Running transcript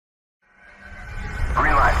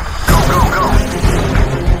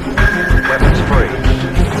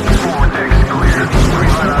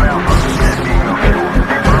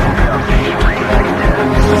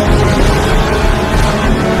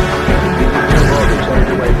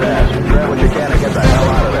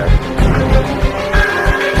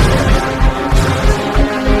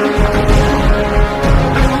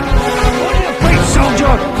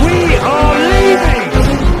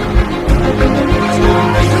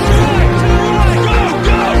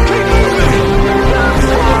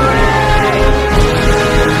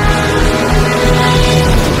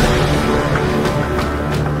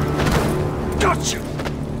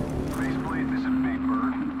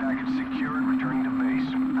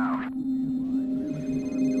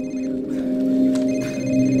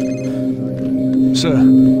Sir,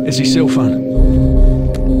 is he cell phone?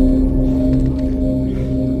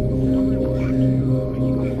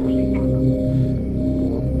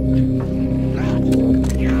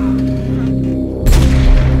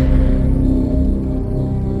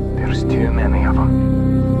 There's too many of them.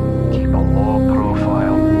 Keep a low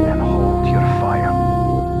profile and hold your fire.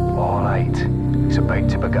 All right, it's about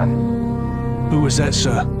to begin. Who was that,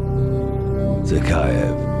 sir?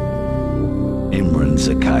 Zakhaev. Imran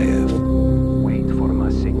Zakhaev. Wait for my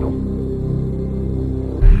signal.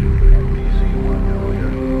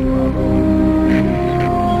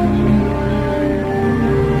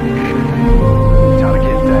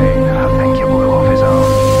 Target down. I think he blew off his arm.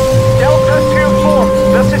 Delta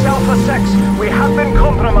 2-4, this is Alpha 6. We have been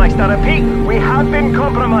compromised. I repeat, we have been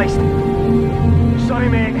compromised. Sorry,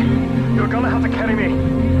 mate. You're gonna have to carry me.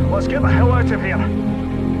 Let's get the hell out of here.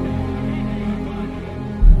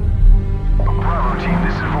 Bravo team,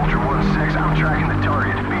 this is Vulture 1-6. I'm tracking the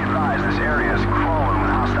target. Be advised, this area is crawling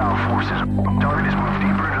with hostile forces. Target is moved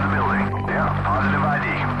deeper into the building. Yeah, positive ID.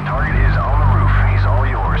 Target is on the roof. He's all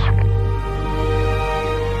yours.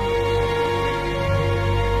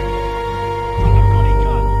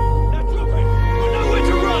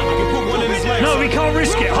 No, we can't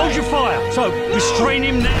risk it. Hold your fire. So, restrain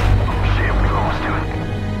him now. Shit, we lost him.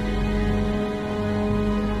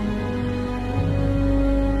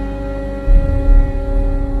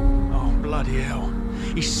 Oh, bloody hell.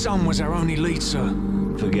 His son was our only lead, sir.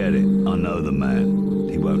 Forget it. I know the man.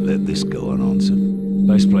 He won't let this go unanswered.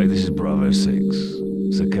 Base play, this is Bravo 6.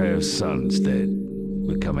 Zakhaev's son's dead.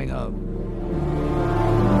 We're coming home.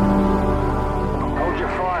 Hold your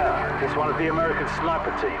fire. It's one of the American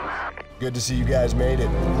sniper teams. Good to see you guys made it.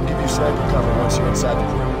 We'll give you sniper cover once you're inside the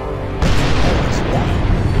perimeter.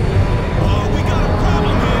 We got a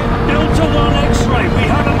problem here. Delta 1 X-ray. We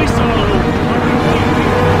have a missile on all.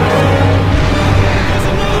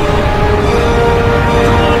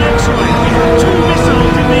 Delta 1 X-ray. We have 2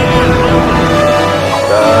 missiles in the air.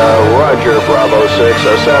 Roger, Bravo 6.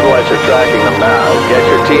 Our satellites are tracking them now. Get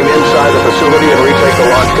your team inside the facility and retake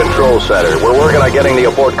the launch control center. We're working on getting the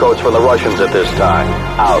abort codes from the Russians at this time.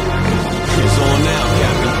 Out. It's on now,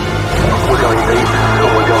 Captain. We're going deep.